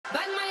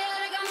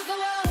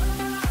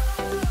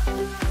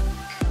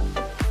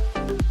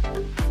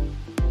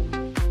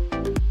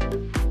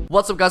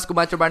What's up guys, welcome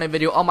back to a brand new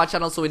video on my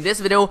channel. So in this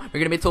video, we're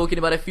gonna be talking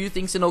about a few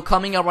things,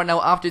 coming out right now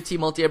after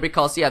Team Multi-Air,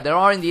 because yeah, there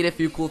are indeed a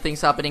few cool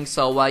things happening.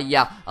 So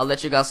yeah, I'll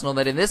let you guys know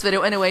that in this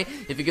video. Anyway,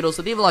 if you could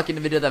also leave a like in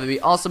the video, that would be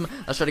awesome.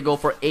 I'll try to go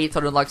for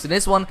 800 likes in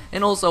this one,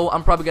 and also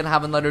I'm probably gonna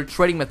have another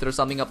trading method or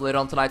something up later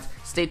on tonight.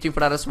 Stay tuned for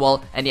that as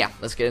well. And yeah,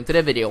 let's get into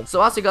the video.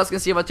 So as you guys can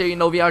see right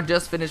here, we are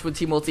just finished with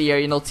Team Multi-Air.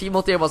 Team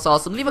Multi-Air was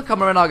awesome. Leave a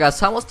comment right now, guys.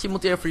 How was Team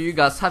Multi-Air for you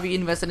guys? Have you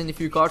invested in a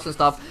few cards and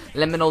stuff?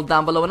 Let me know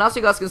down below. And as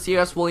you guys can see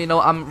as well,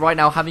 I'm right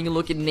now having a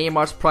look at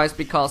Neymar's price,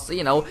 because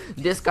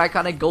this guy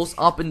kind of goes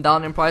up and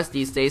down in price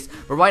these days.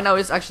 But right now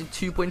it's actually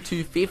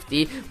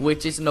 2.250,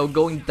 which is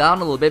going down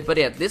a little bit. But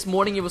yeah, this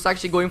morning it was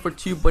actually going for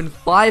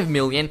 2.5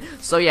 million.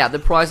 So yeah, the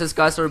prices,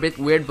 guys, are a bit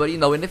weird. But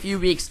in a few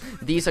weeks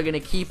these are gonna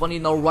keep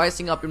on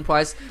rising up in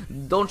price.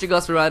 Don't you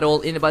guys worry at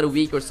all. In about a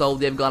week or so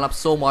they've gone up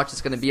so much,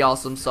 it's gonna be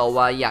awesome.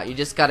 So yeah, you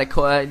just gotta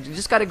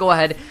go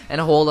ahead and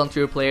hold on to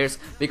your players,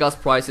 because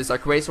prices are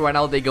crazy right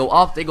now. They go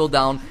up, they go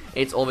down.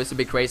 It's always a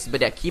bit crazy.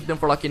 But yeah, keep them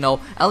for like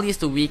at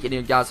least a week, and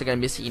you guys are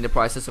gonna be seeing the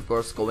prices, of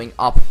course, going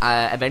up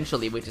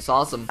eventually, which is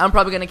awesome. I'm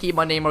probably gonna keep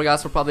my Neymar,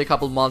 guys, for probably a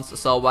couple months.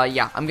 So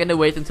yeah, I'm gonna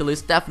wait until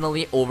it's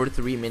definitely over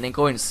 3 million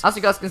coins. As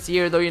you guys can see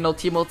here, though,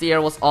 Team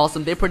Multi-Air was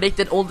awesome. They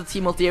predicted all the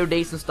Team Multi-Air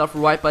days and stuff,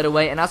 right, by the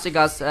way. And as you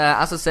guys,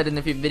 as I said in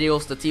a few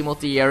videos, the Team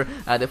Multi-Air,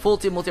 the full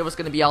Team Multi-Air was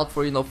gonna be out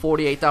for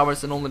 48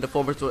 hours, and only the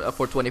forward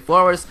for 24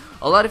 hours.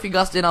 A lot of you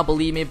guys did not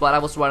believe me, but I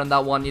was right on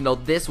that one.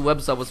 This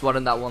website was right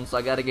on that one, so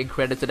I gotta give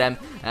credit to them.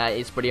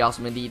 It's pretty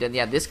awesome indeed. And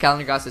yeah, this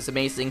calendar, guys, is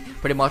amazing.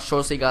 Pretty much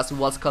shows you guys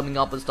what's coming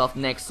up and stuff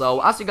next.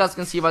 So as you guys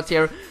can see right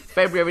here,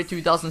 February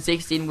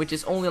 2016, which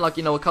is only like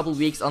a couple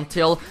weeks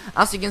until,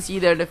 as you can see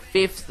there, the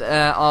 5th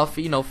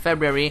of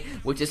February,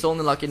 which is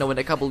only like in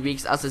a couple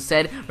weeks. As I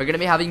said, we're gonna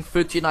be having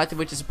Foot United,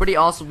 which is a pretty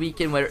awesome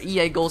weekend where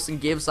EA goes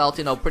and gives out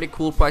pretty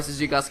cool prizes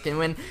you guys can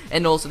win.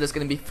 And also there's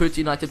gonna be Foot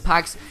United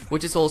packs,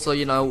 which is also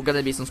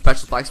gonna be some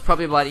special packs,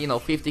 probably about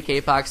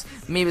 50k packs,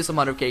 maybe some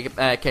other K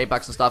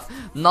packs and stuff.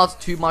 Not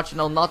too much,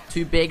 not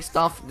too big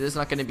stuff. There's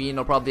not gonna be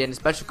probably any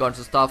special cards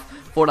and stuff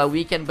for that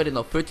weekend. But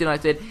Foot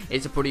United,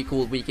 it's a pretty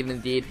cool weekend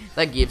indeed.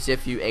 That gives you a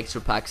few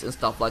extra packs and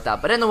stuff like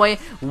that. But anyway,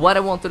 what I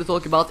wanted to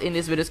talk about in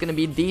this video is gonna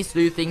be these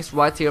two things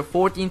right here.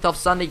 14th of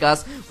Sunday,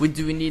 guys, we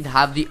do indeed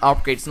have the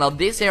upgrades. Now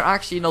this here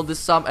actually,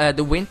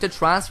 the winter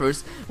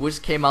transfers,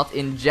 which came out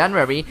in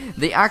January,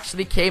 they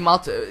actually came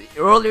out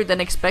earlier than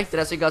expected.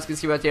 As you guys can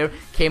see right here,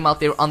 came out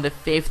there on the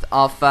 5th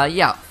of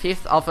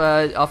 5th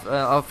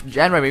of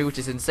January, which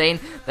is insane.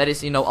 That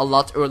is a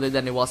lot earlier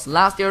than it was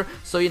last year.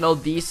 So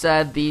these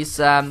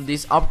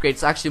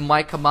upgrades actually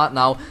might come out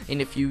now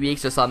in a few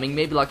weeks or something,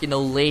 maybe like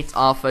late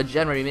of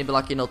January, maybe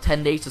like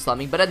 10 days or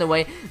something. But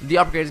anyway, the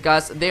upgrades,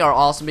 guys, they are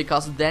awesome,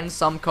 because then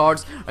some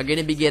cards are going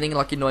to be getting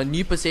like a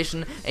new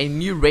position, a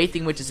new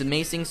rating, which is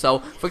amazing. So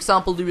for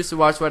example, Luis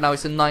Suarez right now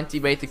is a 90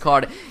 rated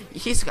card.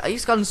 He's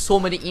gotten so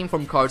many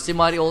inform cards. He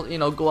might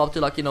all go up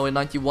to like a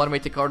 91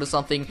 rated card or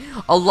something.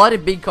 A lot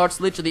of big cards,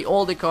 literally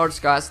all the cards,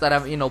 guys, that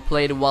have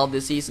played well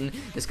this season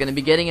is going to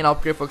be getting an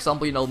upgrade. For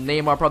example,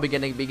 Neymar probably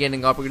going to be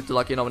getting upgrade to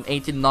like an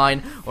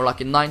 89 or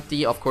like a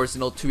 90, of course,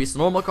 to his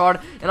normal card.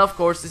 And of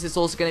course this is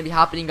also going to be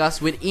happening,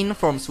 guys, with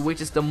informs,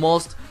 which is the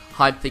most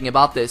hype thing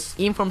about this.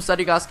 Informs that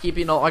you guys keep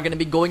are going to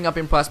be going up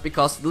in price,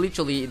 because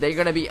literally they're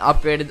going to be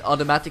upgraded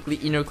automatically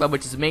in your club,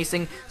 which is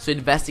amazing. So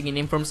investing in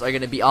informs are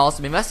going to be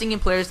awesome. Investing in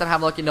players that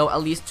have like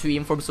at least 2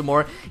 informs or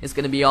more is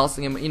going to be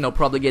awesome.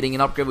 Probably getting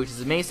an upgrade, which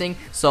is amazing.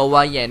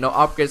 So yeah,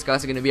 upgrades,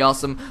 guys, are going to be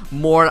awesome.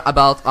 More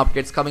about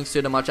upgrades coming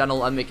soon on my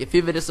channel. I'll make a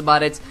few videos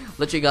about it,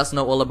 let you guys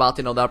know all about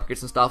the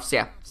upgrades and stuff. So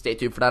yeah, stay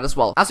tuned for that as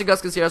well. As you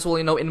guys can see as well,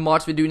 in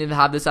March we do need to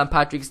have the St.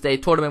 Patrick's Day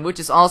tournament, which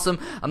is awesome.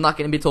 I'm not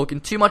going to be talking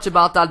too much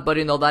about that, but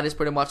that is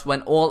pretty much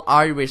when all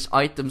Irish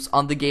items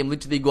on the game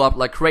literally go up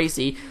like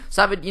crazy.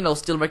 So I would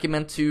still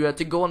recommend to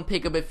go and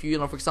pick up a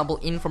few, for example,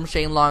 from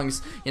Shane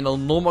Long's,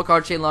 normal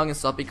card Shane Long and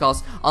stuff,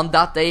 because on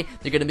that day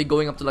they're gonna be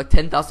going up to like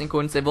 10,000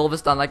 coins. They've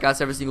always done like,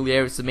 guys, every single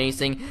year. It's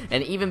amazing.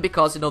 And even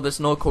because there's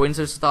no coins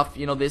or stuff,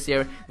 this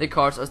year the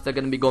cards are still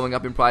gonna be going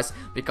up in price,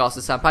 because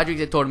the St.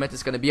 Patrick's Day tournament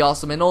is gonna be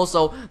awesome. And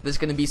also there's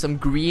gonna be some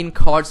green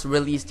cards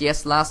released.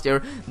 Yes, last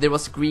year there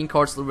was green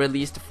cards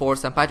released for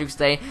St. Patrick's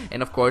Day,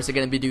 and of course they're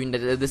gonna be doing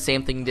the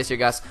same thing this year,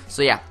 guys.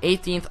 So yeah,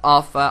 18th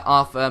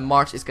of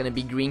March is gonna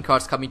be green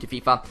cards coming to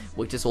FIFA,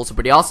 which is also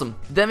pretty awesome.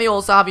 Then we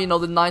also have the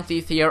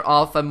 19th here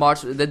of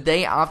March, the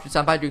day after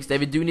St. Patrick's Day.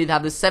 We do need to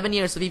have the 7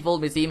 years of FIFA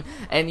Ultimate Team,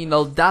 and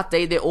that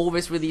day they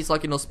always release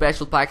like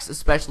special packs,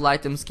 special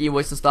items,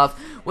 giveaways and stuff,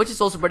 which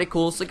is also pretty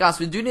cool. So guys,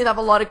 we do need to have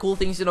a lot of cool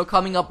things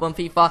coming up on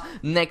FIFA.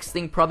 Next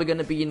thing probably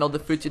gonna be the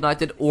Foot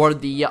United or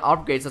the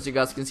upgrades, as you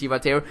guys can see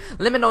right here.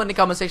 Let me know in the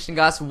comment section,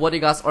 guys, what you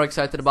guys are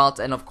excited about,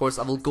 and of course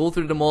I will go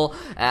through them all.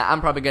 I'm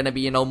probably gonna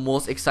be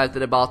most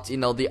excited about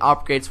the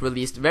upgrades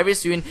released very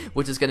soon,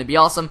 which is gonna be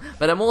awesome.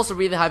 But I'm also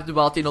really hyped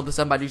about the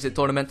St. Patrick's Day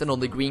tournament and all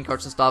the green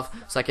cards and stuff,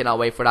 so I cannot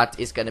wait for that.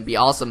 It's gonna be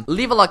awesome.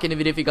 Leave a like in the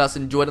video if you guys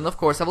enjoyed, and of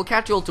course I will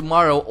catch you all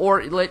tomorrow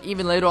or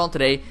even later on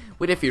today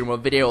with a few more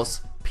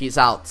videos. Peace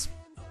out.